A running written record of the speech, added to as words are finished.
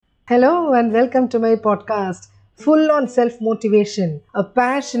Hello and welcome to my podcast, Full on Self Motivation, a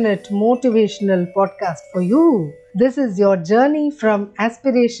passionate motivational podcast for you. This is your journey from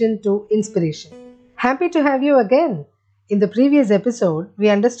aspiration to inspiration. Happy to have you again. In the previous episode, we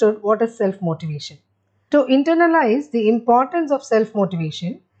understood what is self motivation. To internalize the importance of self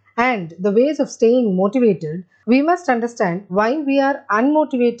motivation and the ways of staying motivated, we must understand why we are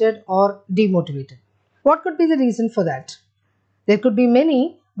unmotivated or demotivated. What could be the reason for that? There could be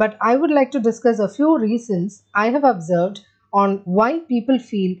many, but I would like to discuss a few reasons I have observed on why people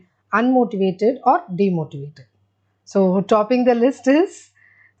feel unmotivated or demotivated. So, topping the list is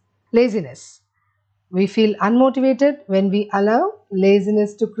laziness. We feel unmotivated when we allow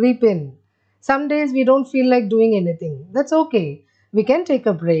laziness to creep in. Some days we don't feel like doing anything. That's okay. We can take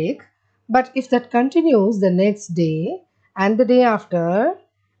a break. But if that continues the next day and the day after,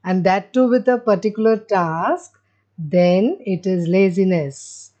 and that too with a particular task, then it is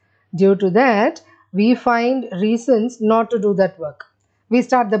laziness. Due to that, we find reasons not to do that work. We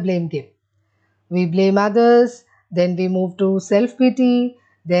start the blame game. We blame others, then we move to self pity,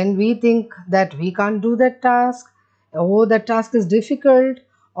 then we think that we can't do that task, oh, that task is difficult,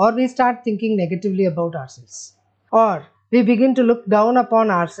 or we start thinking negatively about ourselves. Or we begin to look down upon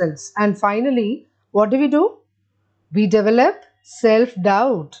ourselves, and finally, what do? We develop self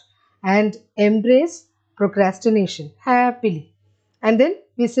doubt and embrace procrastination happily. And then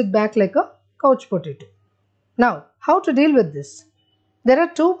we sit back like a couch potato. Now, how to deal with this? There are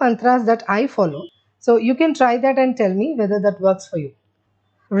two mantras that I follow. So you can try that and tell me whether that works for you.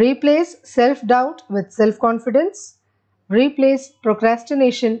 Replace self doubt with self confidence. Replace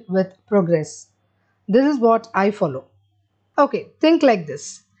procrastination with progress. This is what I follow. Okay, think like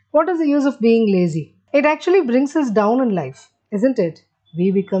this. What is the use of being lazy? It actually brings us down in life, isn't it? We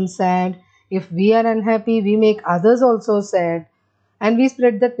become sad. If we are unhappy, we make others also sad and we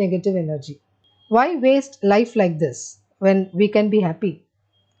spread that negative energy. Why waste life like this when we can be happy?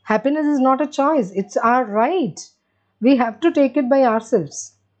 Happiness is not a choice, it's our right. We have to take it by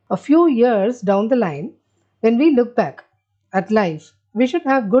ourselves. A few years down the line, when we look back at life, we should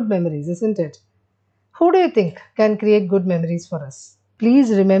have good memories, isn't it? Who do you think can create good memories for us?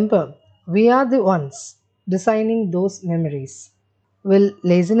 Please remember, we are the ones designing those memories. Will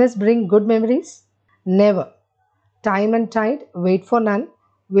laziness bring good memories? Never. Time and tide, wait for none,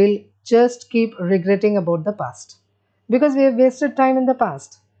 will just keep regretting about the past. Because we have wasted time in the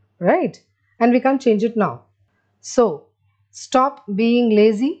past, right? And we can't change it now. So, stop being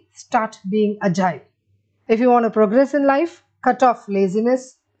lazy, start being agile. If you want to progress in life, cut off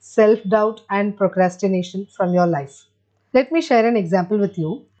laziness, self doubt, and procrastination from your life. Let me share an example with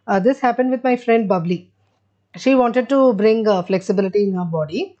you. This happened with my friend Bubbly. She wanted to bring flexibility in her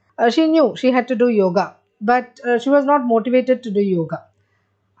body. She knew she had to do yoga, but she was not motivated to do yoga.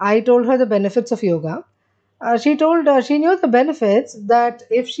 I told her the benefits of yoga. She knew the benefits that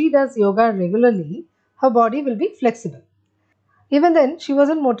if she does yoga regularly, her body will be flexible. Even then, she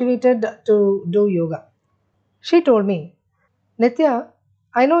wasn't motivated to do yoga. She told me, Nitya,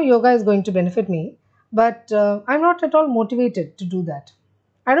 I know yoga is going to benefit me, but I'm not at all motivated to do that.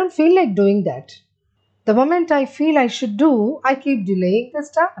 I don't feel like doing that. The moment I feel I should do, I keep delaying the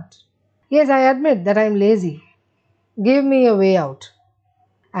start. Yes, I admit that I'm lazy. Give me a way out.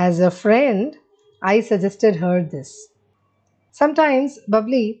 As a friend, I suggested her this. Sometimes,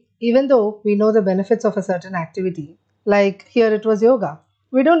 Bubbly, even though we know the benefits of a certain activity, like here it was yoga,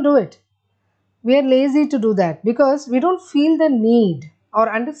 we don't do it. We are lazy to do that because we don't feel the need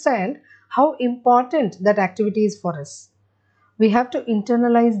or understand how important that activity is for us. We have to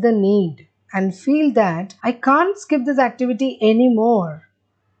internalize the need and feel that I can't skip this activity anymore.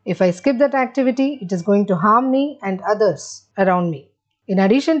 If I skip that activity, it is going to harm me and others around me. In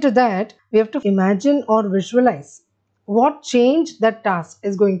addition to that, we have to imagine or visualize what change that task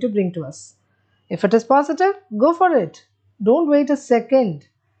is going to bring to us. If it is positive, go for it. Don't wait a second.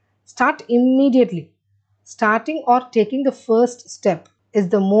 Start immediately. Starting or taking the first step is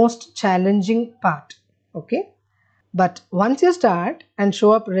the most challenging part. Okay? But once you start and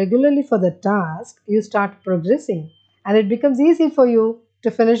show up regularly for the task, you start progressing and it becomes easy for you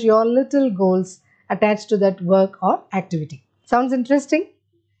to finish your little goals attached to that work or activity. Sounds interesting?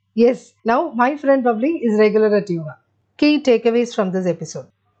 Yes, now my friend Bubbly is regular at yoga. Key takeaways from this episode.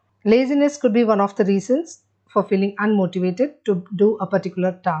 Laziness could be one of the reasons for feeling unmotivated to do a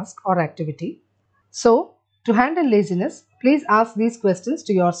particular task or activity. So, to handle laziness, please ask these questions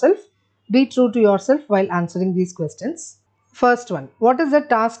to yourself. Be true to yourself while answering these questions. First one, what is the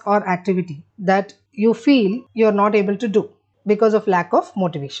task or activity that you feel you're not able to do because of lack of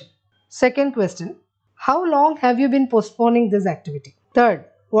motivation? Second question, how long have you been postponing this activity? Third,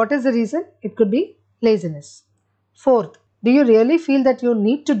 What is the reason? It could be laziness. Fourth, do you really feel that you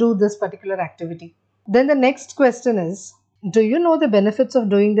need to do this particular activity? Then the next question is, do you know the benefits of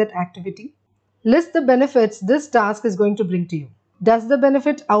doing that activity? List the benefits this task is going to bring to you. Does the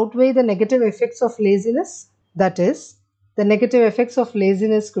benefit outweigh the negative effects of laziness? That is, the negative effects of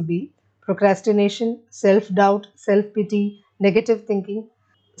laziness could be procrastination, self-doubt, self-pity, negative thinking.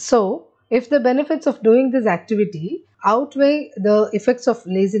 So, if the benefits of doing this activity outweigh the effects of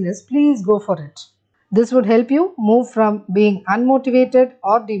laziness, please go for it. This would help you move from being unmotivated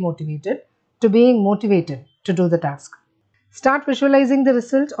or demotivated to being motivated to do the task. Start visualizing the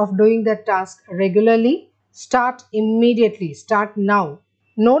result of doing that task regularly. Start immediately. Start now.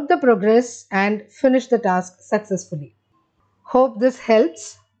 Note the progress and finish the task successfully. Hope this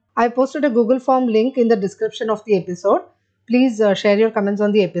helps. I posted a Google form link in the description of the episode. Please share your comments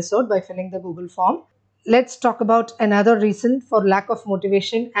on the episode by filling the Google form. Let's talk about another reason for lack of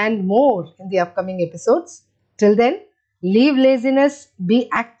motivation and more in the upcoming episodes. Till then, leave laziness, be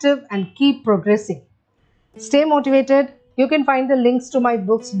active, and keep progressing. Stay motivated. You can find the links to my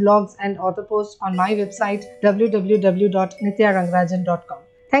books, blogs, and author posts on my website www.nithyarangarajan.com.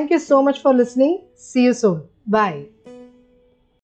 Thank you so much for listening. See you soon. Bye.